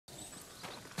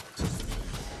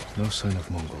No sign of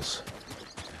Mongols.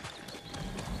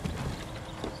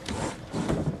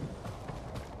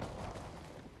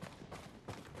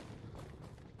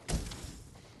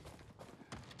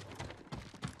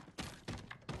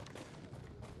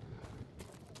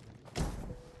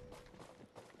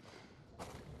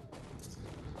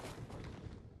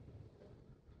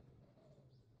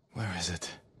 Where is it?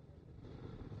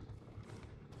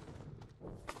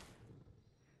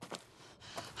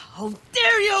 How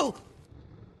dare you!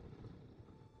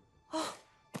 Oh,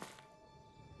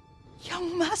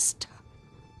 young master.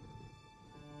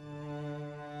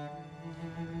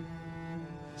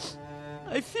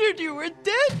 I feared you were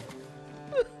dead.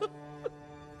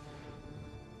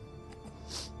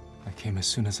 I came as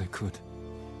soon as I could.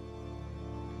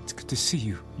 It's good to see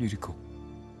you, Yuriko.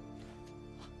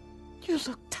 You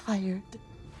look tired.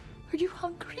 Are you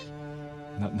hungry?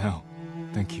 Not now,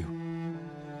 thank you.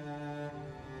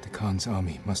 The Khan's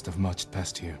army must have marched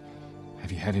past here.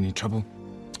 Have you had any trouble?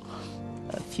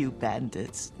 A few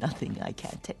bandits, nothing I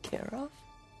can't take care of.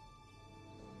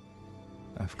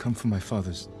 I've come for my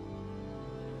father's...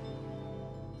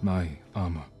 my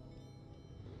armor.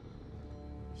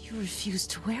 You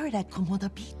refused to wear it at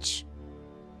Komoda Beach.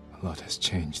 A lot has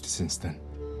changed since then.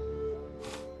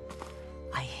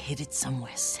 I hid it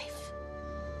somewhere safe.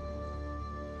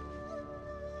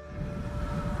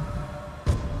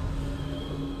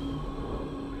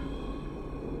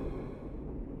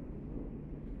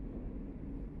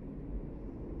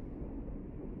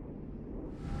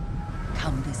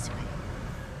 Come this way.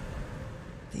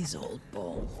 These old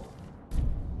bones.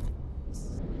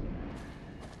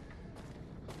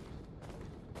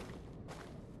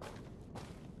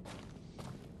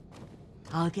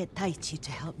 I'll get Taichi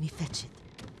to help me fetch it.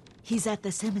 He's at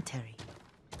the cemetery.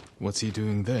 What's he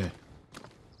doing there?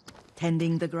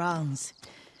 Tending the grounds.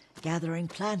 Gathering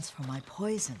plants for my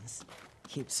poisons.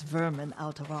 Keeps vermin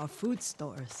out of our food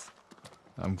stores.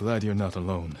 I'm glad you're not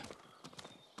alone.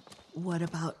 What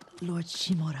about Lord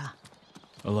Shimura?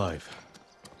 Alive.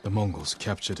 The Mongols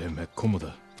captured him at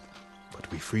Komoda, but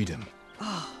we freed him.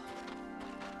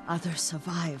 Others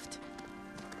survived.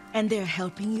 And they're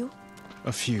helping you?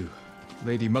 A few.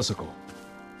 Lady Masako.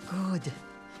 Good.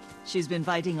 She's been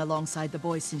fighting alongside the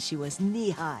boys since she was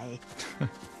knee-high.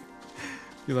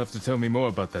 You'll have to tell me more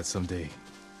about that someday.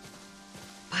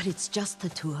 But it's just the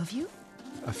two of you?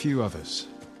 A few others.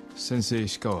 Sensei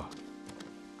Ishikawa.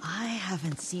 I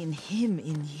haven't seen him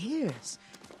in years.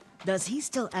 Does he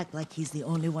still act like he's the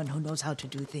only one who knows how to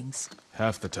do things?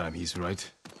 Half the time he's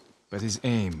right, but his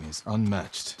aim is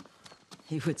unmatched.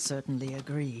 He would certainly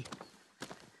agree.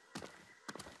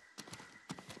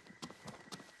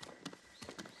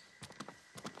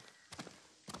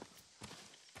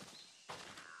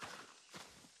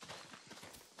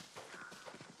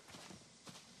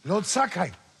 Lord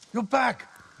Sakai, you're back.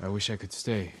 I wish I could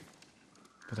stay,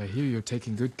 but I hear you're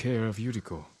taking good care of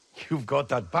Yuriko. You've got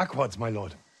that backwards, my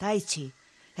lord. Taichi,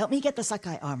 help me get the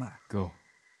Sakai armor. Go.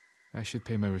 I should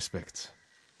pay my respects.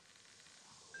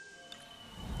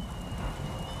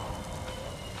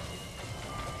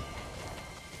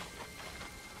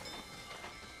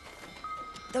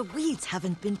 The weeds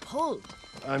haven't been pulled.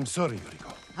 I'm sorry,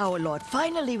 Yuriko. Our lord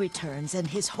finally returns and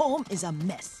his home is a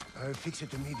mess. I'll fix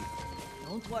it immediately.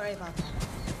 Don't worry about that.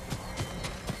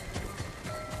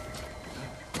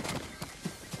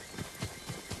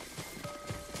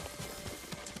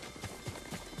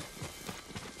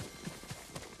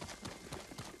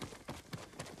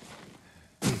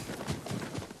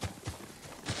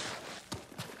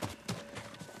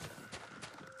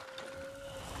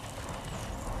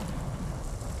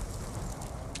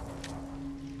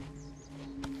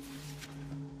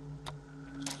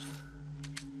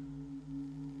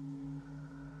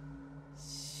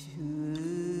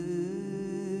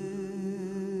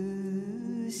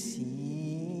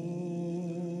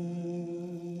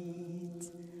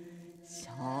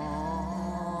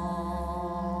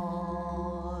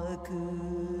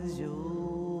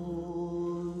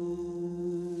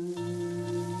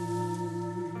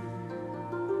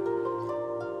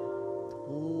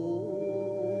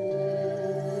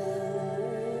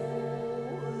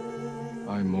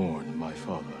 I mourn my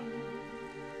father.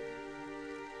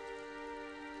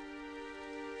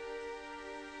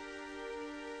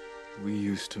 We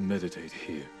used to meditate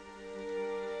here.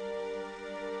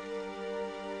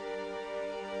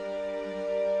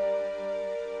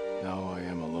 Now I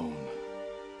am alone.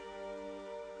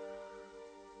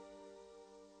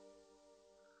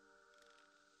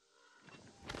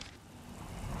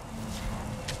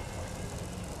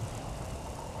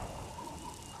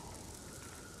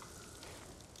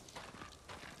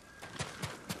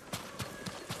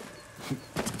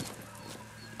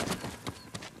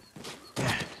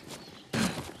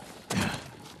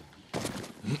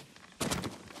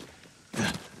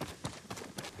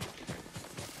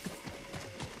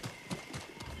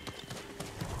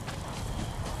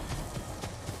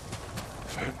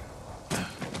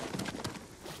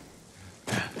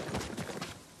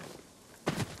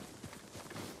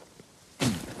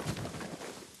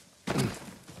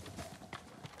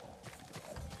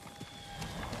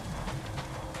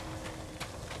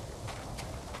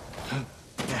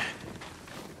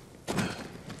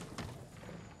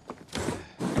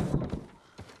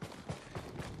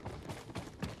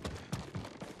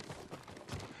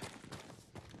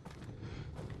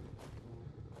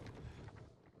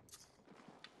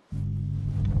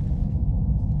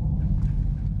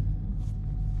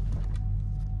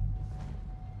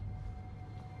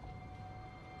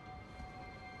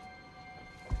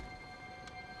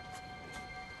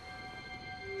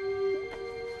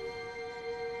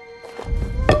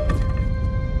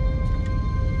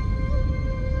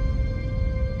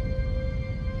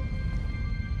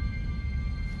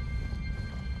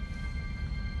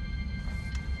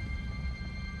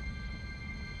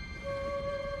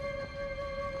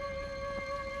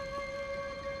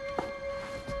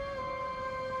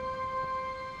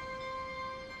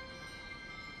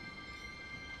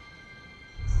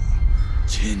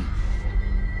 Jin,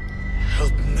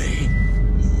 help me.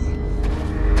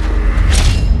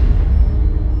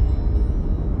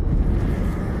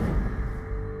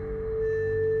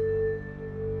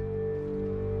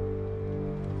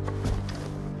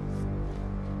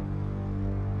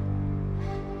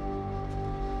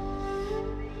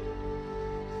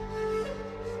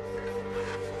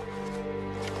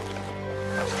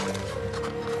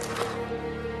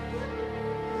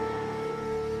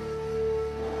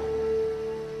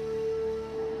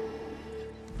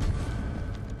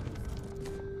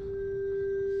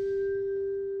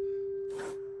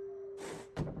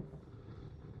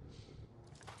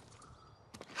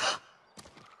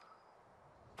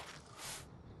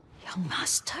 Young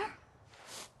master?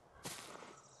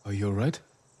 Are you alright?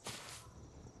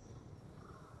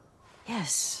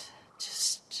 Yes,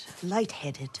 just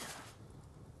lightheaded.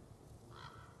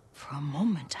 For a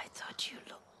moment, I thought you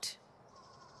looked...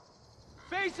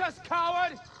 Face us,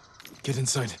 coward! Get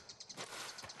inside.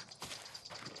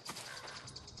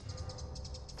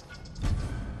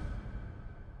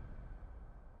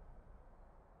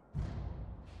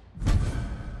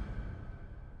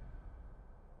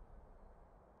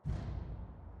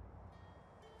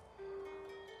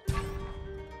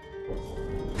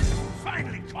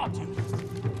 Finally caught you!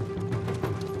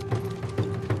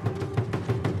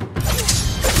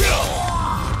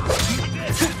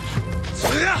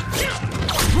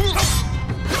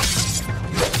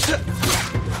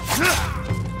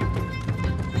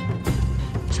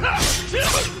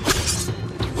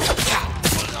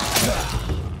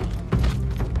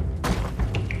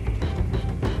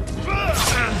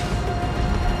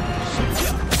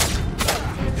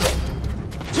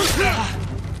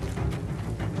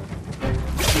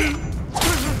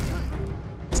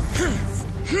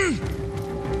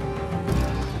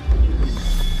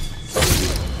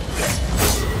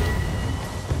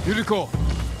 Yuriko!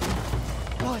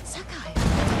 Lord Sakai!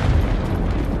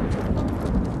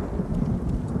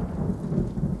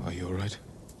 Are you alright?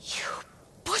 You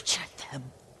butchered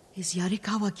them! Is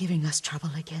Yarikawa giving us trouble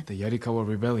again? The Yarikawa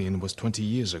rebellion was 20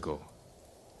 years ago.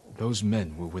 Those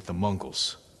men were with the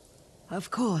Mongols. Of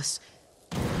course.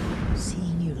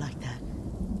 Seeing you like that,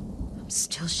 I'm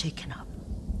still shaken up.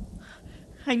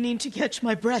 I need to catch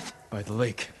my breath. By the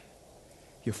lake.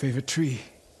 Your favorite tree.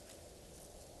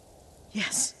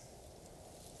 Yes.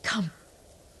 Come.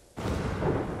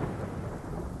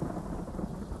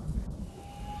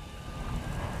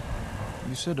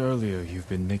 You said earlier you've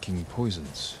been making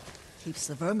poisons. Keeps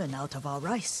the vermin out of our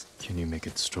rice. Can you make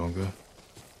it stronger?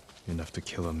 Enough to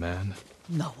kill a man?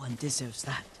 No one deserves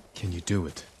that. Can you do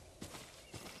it?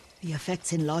 The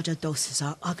effects in larger doses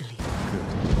are ugly.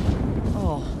 Good.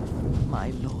 Oh,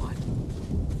 my lord.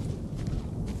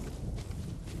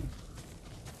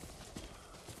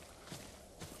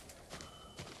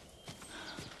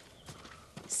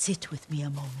 Sit with me a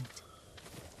moment.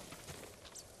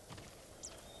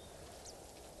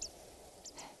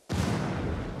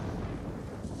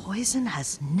 Poison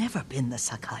has never been the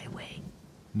Sakai way.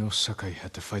 No Sakai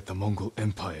had to fight the Mongol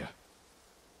Empire.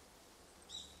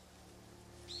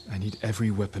 I need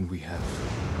every weapon we have.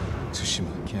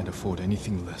 Tsushima can't afford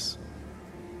anything less.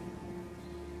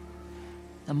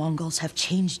 The Mongols have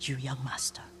changed you, young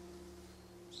master.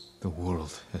 The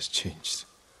world has changed.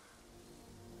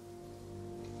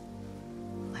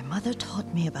 My mother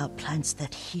taught me about plants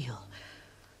that heal,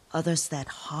 others that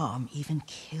harm, even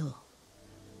kill.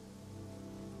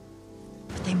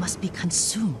 But they must be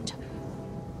consumed.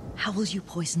 How will you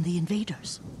poison the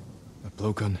invaders? A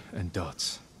blowgun and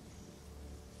dots.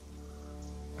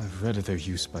 I've read of their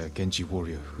use by a Genji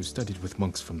warrior who studied with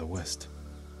monks from the West.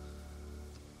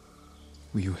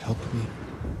 Will you help me?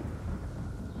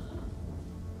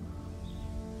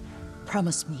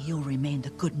 Promise me you'll remain the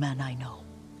good man I know.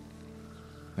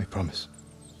 I promise.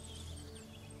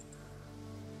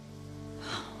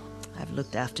 I've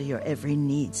looked after your every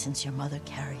need since your mother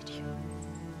carried you.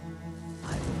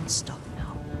 I won't stop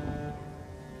now.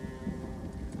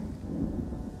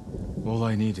 All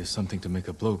I need is something to make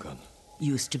a blowgun.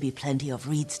 Used to be plenty of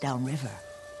reeds downriver,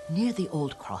 near the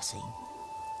old crossing.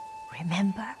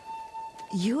 Remember?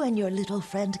 You and your little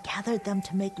friend gathered them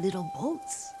to make little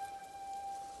boats.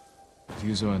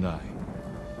 Ryuzo and I,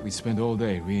 we spent all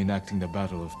day reenacting the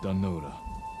Battle of Danora.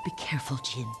 Be careful,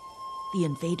 Jin. The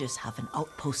invaders have an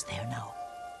outpost there now.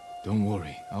 Don't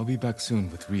worry, I'll be back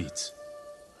soon with reeds.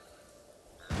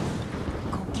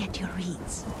 Go get your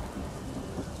reeds.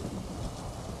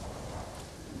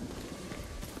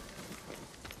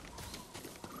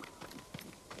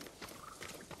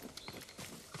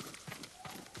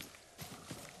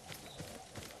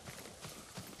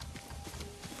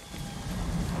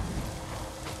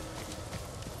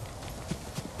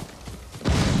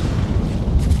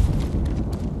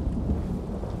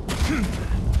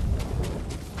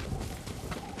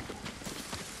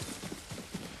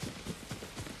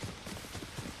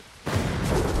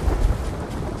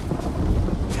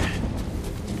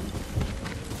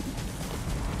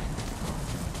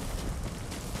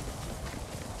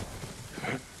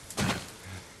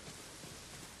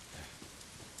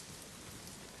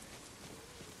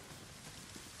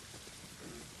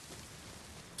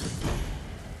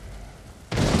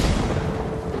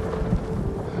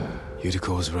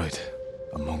 Yuriko was right.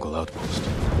 A Mongol outpost.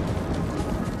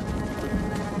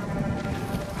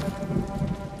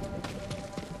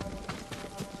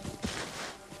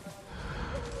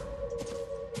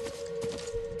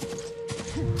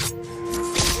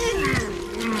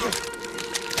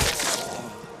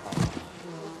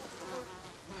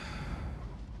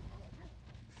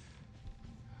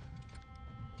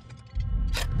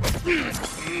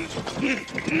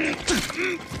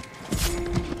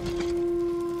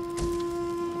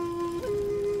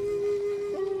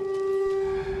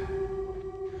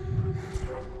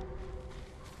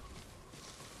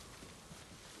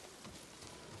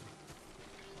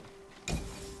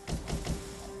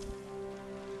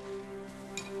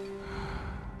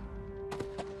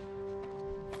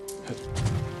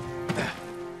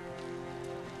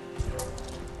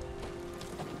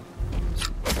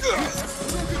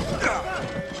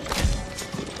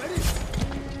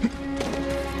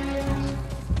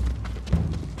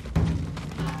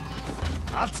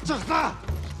 Алдчихлаа.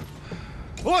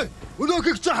 Ой,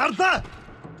 өнөөхийг чи харлаа.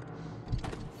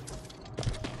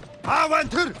 Ааван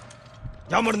тэр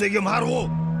ямар нэг юм харав уу?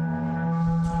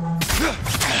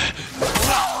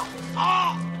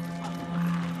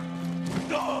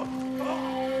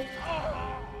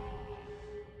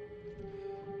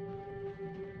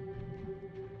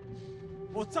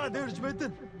 Буцаа дэрж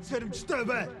мэдэн сэрэмжтэй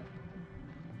бай.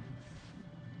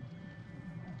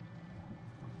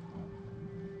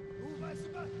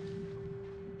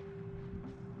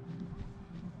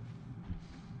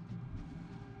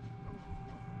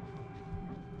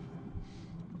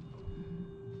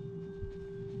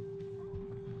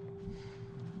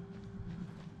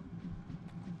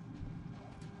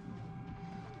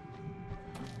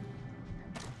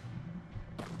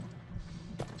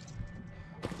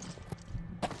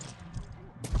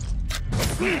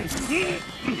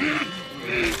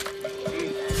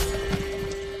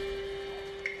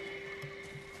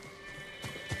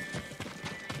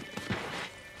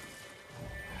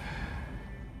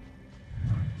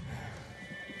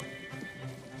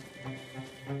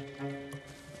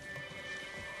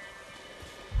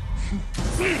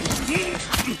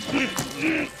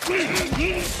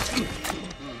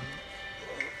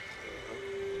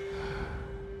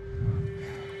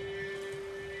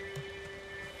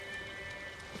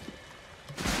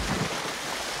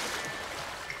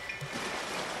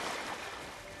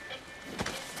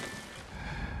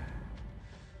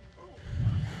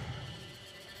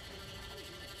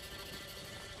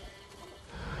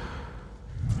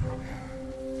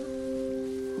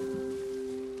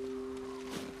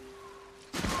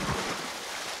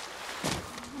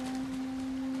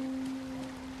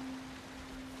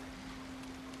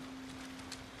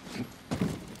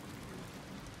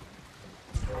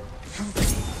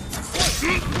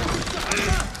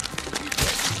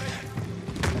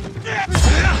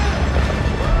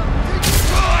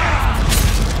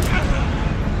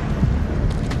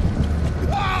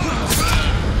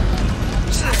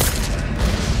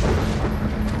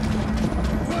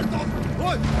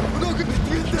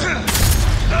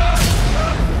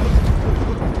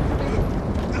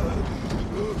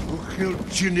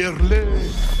 Nearly.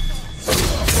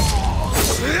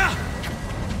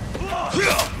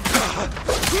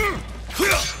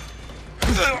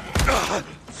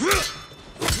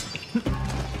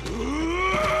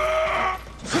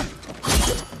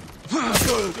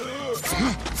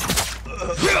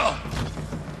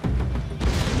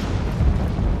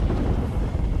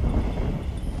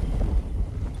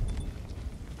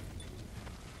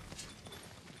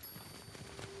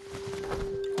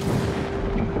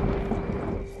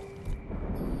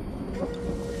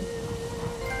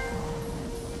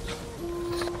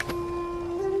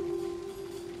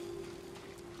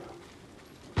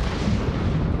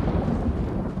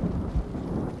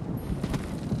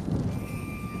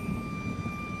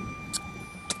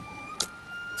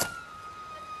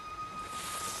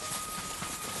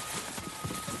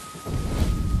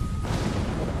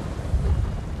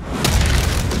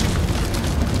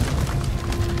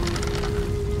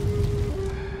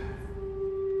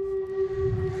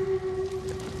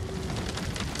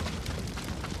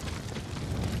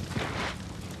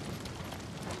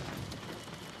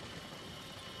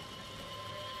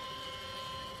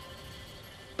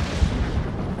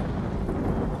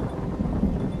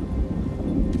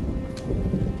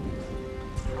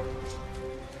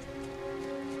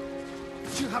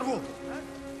 Harvo.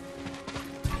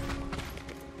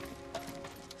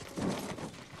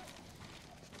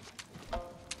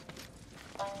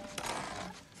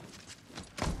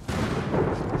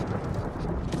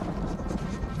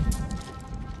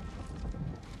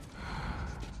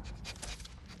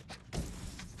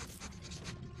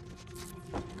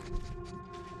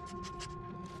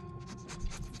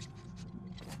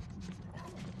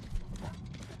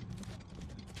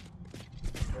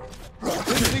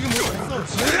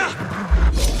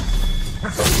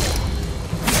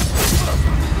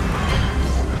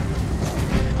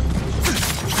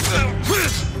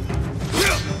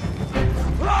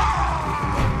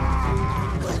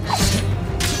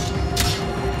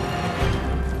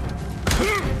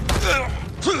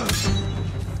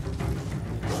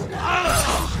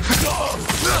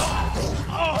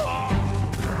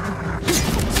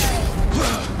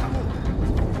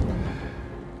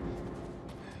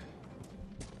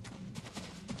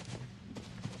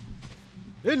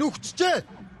 Энэ үхчихээ.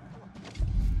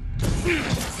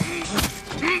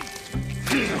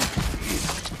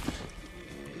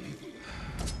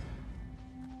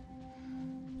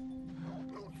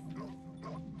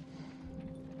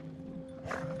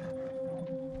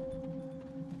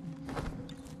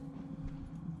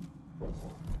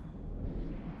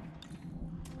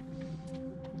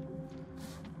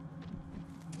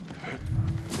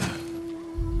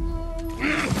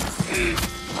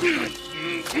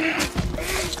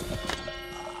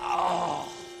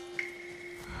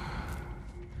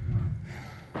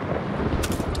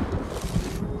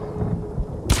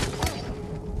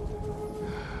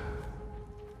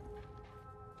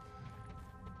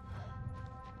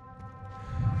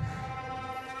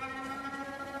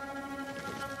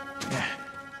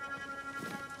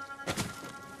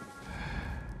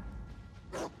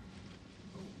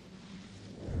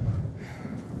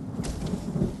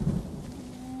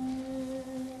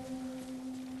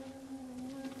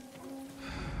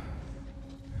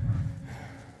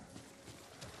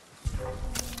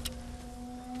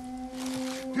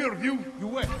 Here, you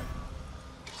wait.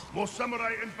 More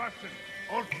samurai in Bastion,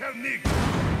 or Kernig.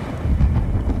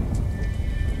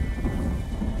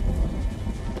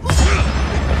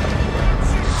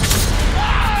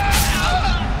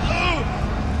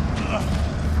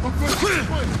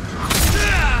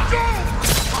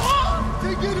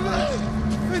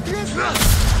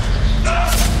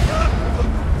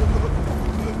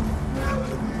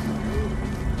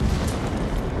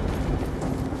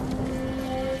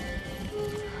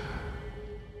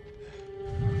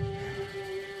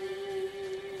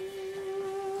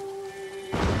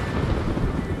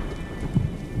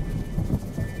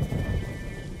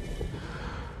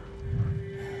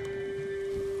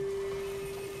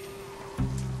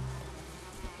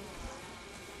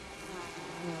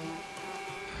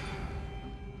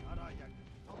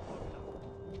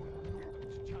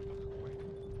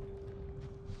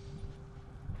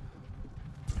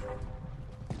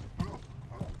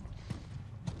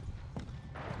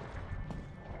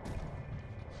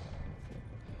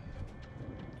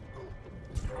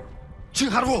 Чи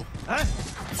харав уу?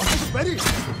 Очиж барь.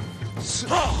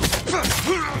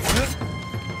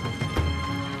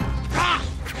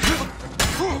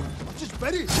 Очиж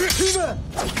барь. Тийм ээ.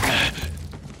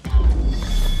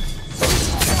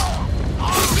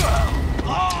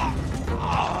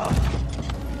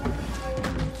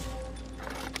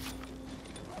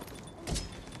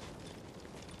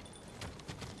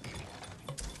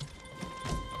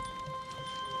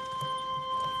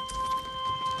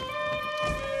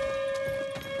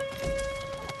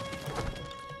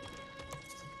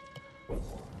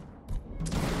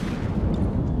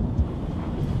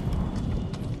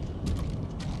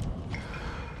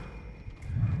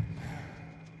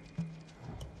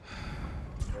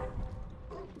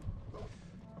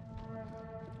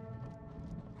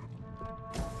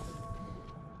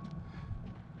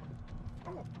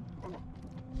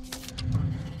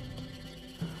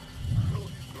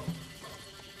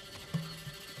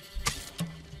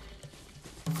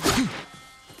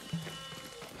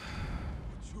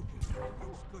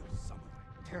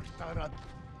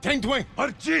 Тэндвэн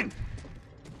Arjin!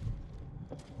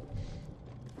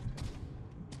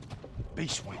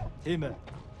 Ps4. Тийм ээ.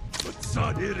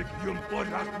 Утсаад эрэг юм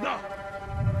боргоно.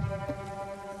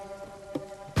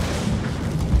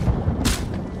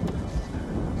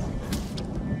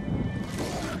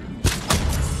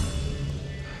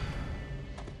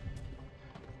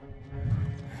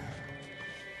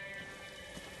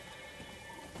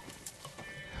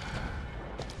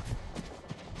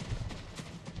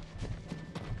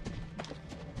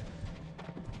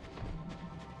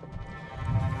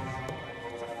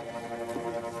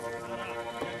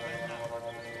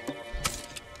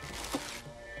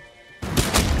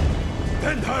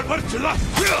 Den här vartla!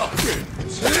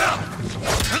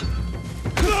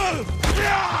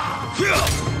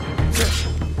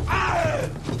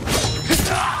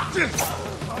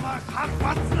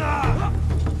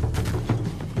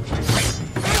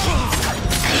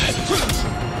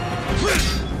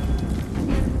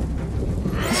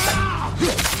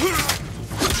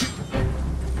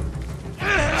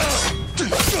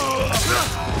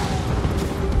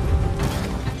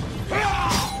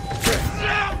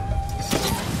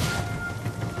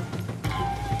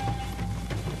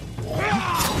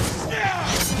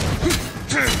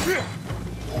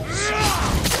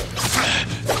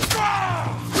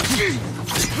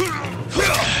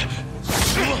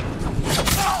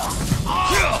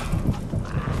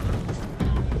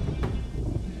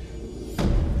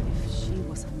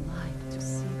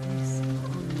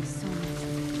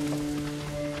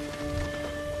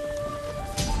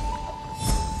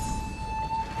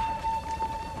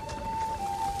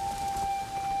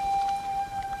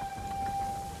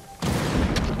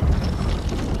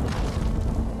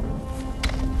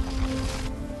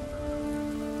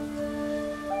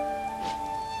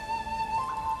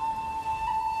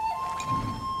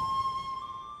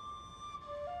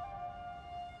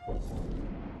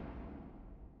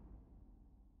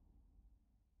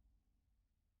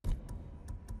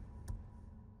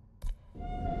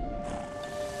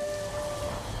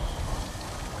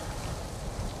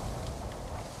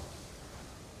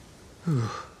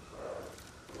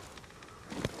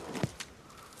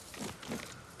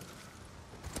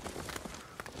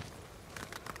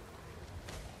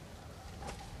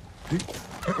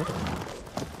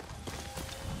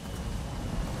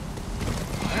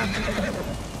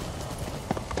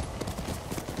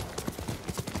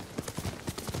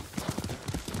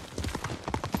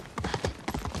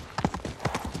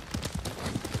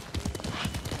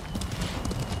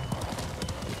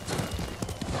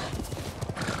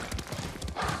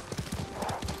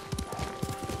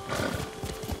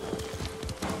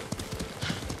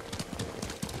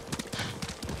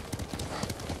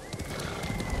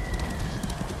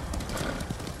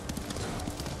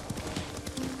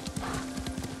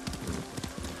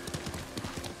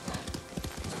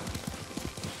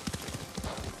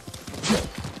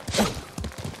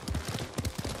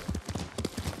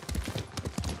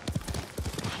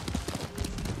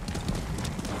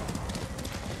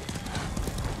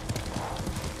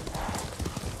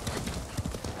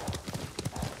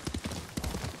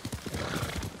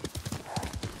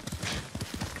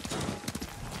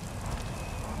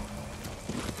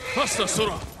 Faster,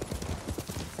 Sora!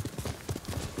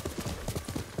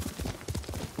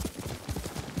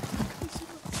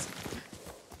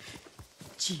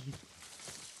 Jean,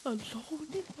 alone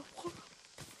in the world.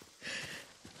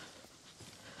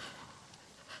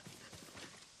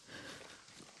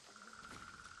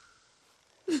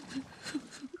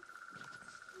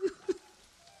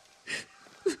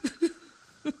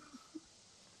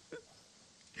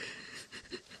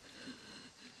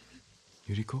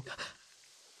 Yuriko?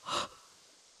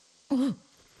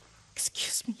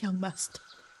 Excuse me, young master.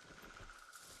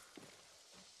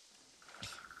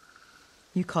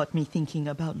 You caught me thinking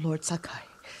about Lord Sakai.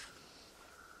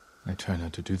 I try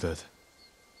not to do that.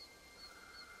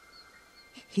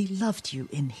 He loved you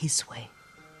in his way.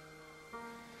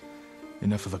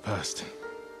 Enough of the past.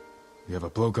 We have a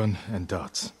blowgun and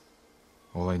darts.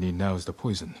 All I need now is the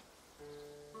poison.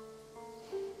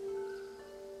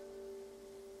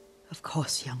 Of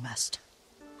course, young master.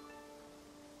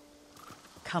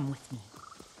 Come with me.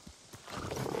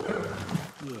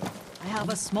 Here, I have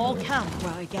a small camp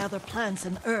where I gather plants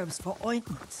and herbs for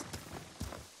ointments.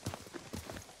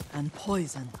 And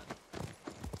poison.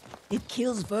 It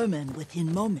kills vermin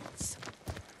within moments.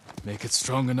 Make it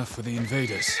strong enough for the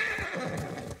invaders.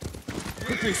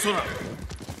 Quickly, Sora!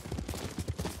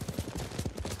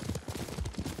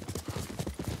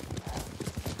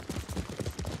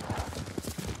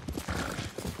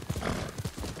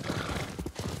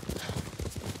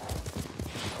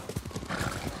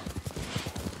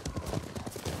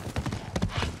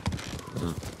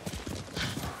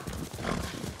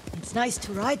 It's nice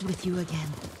to ride with you again.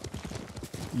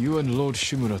 You and Lord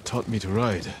Shimura taught me to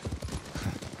ride.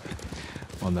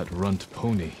 On that runt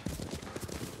pony.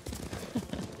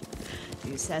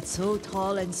 You sat so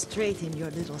tall and straight in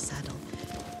your little saddle.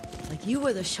 Like you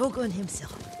were the shogun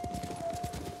himself.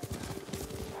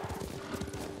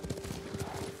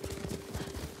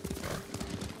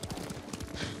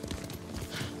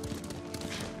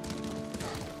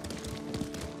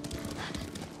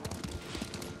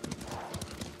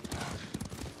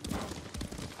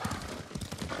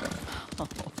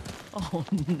 Oh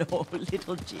no,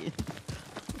 little Jin.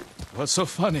 What's so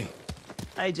funny?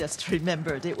 I just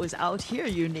remembered it was out here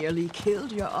you nearly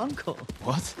killed your uncle.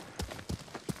 What?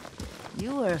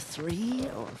 You were 3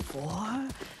 or 4,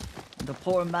 and the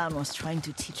poor man was trying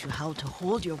to teach you how to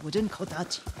hold your wooden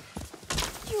kodachi.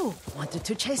 You wanted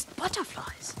to chase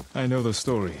butterflies. I know the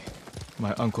story.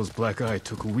 My uncle's black eye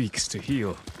took weeks to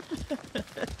heal.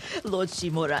 Lord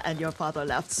Shimura and your father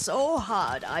laughed so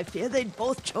hard, I fear they'd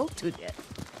both choke to death.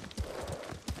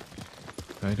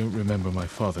 I don't remember my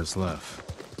father's laugh.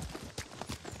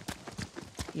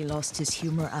 He lost his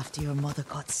humor after your mother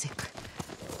got sick.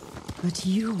 But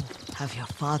you have your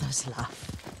father's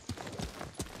laugh.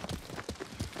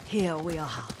 Here we are.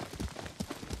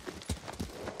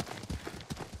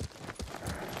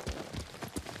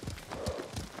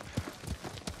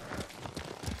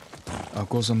 A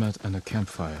gozamat and a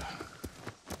campfire.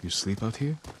 You sleep out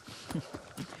here?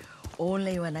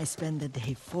 Only when I spend the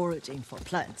day foraging for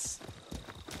plants.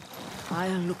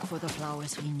 I'll look for the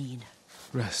flowers we need.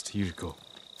 Rest, Yuriko.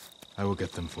 I will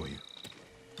get them for you.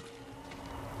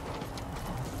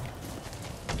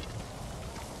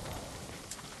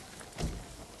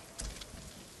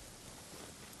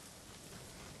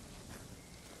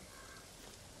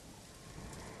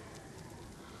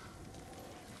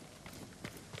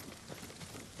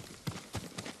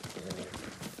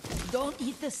 Don't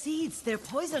eat the seeds, they're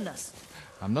poisonous.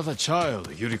 I'm not a child,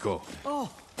 Yuriko. Oh,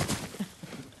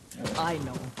 I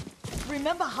know.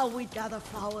 Remember how we gather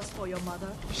flowers for your mother?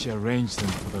 She arranged them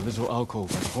for the little alcove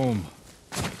at home.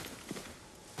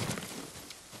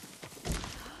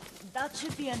 That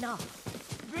should be enough.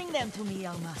 Bring them to me,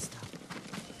 young master.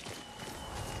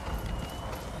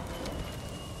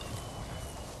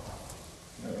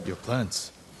 Your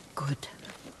plants. Good.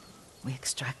 We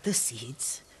extract the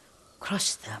seeds,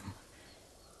 crush them,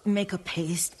 make a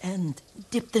paste, and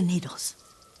dip the needles.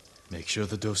 Make sure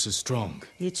the dose is strong.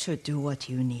 It should do what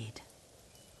you need.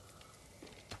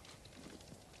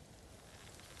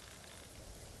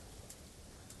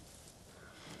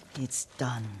 It's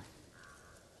done.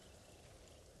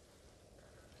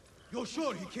 You're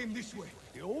sure he came this way?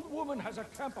 The old woman has a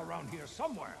camp around here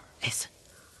somewhere. Listen.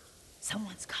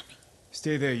 Someone's coming.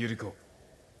 Stay there, Yuriko.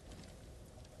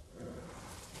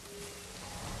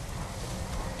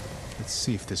 Let's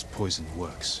see if this poison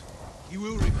works. He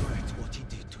will regret what he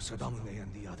did to Sadamune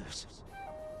and the others.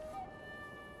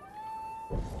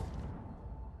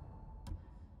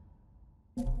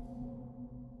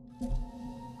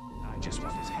 I just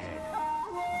want his head.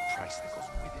 And the price that goes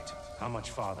with it. How much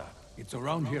farther? It's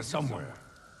around here somewhere.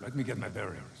 Let me get my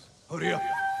bearings. Hurry up.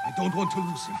 I don't want to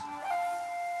lose him.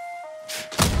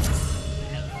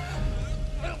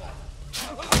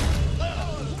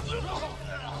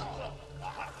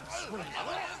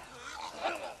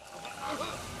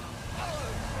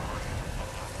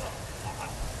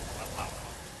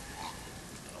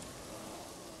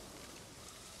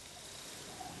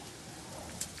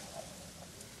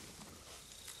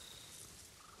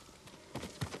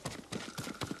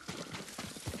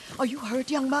 Are you hurt,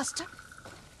 young master?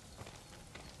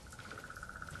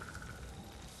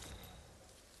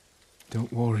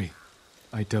 Don't worry.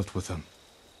 I dealt with them.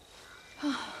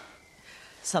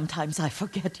 Sometimes I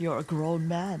forget you're a grown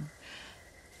man.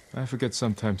 I forget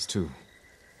sometimes too.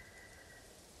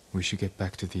 We should get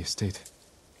back to the estate.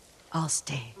 I'll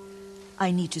stay. I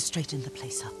need to straighten the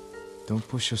place up. Don't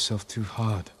push yourself too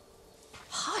hard.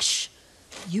 Hush!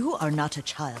 You are not a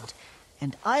child,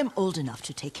 and I'm old enough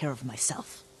to take care of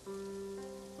myself.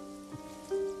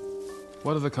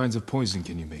 What other kinds of poison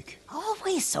can you make?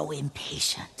 Always so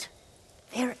impatient.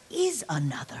 There is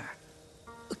another.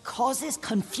 It causes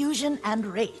confusion and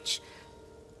rage.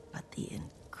 But the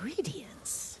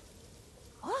ingredients...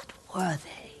 what were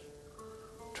they?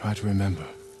 Try to remember.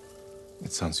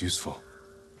 It sounds useful.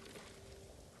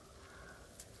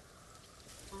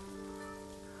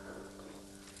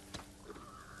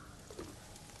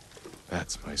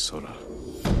 That's my Sora.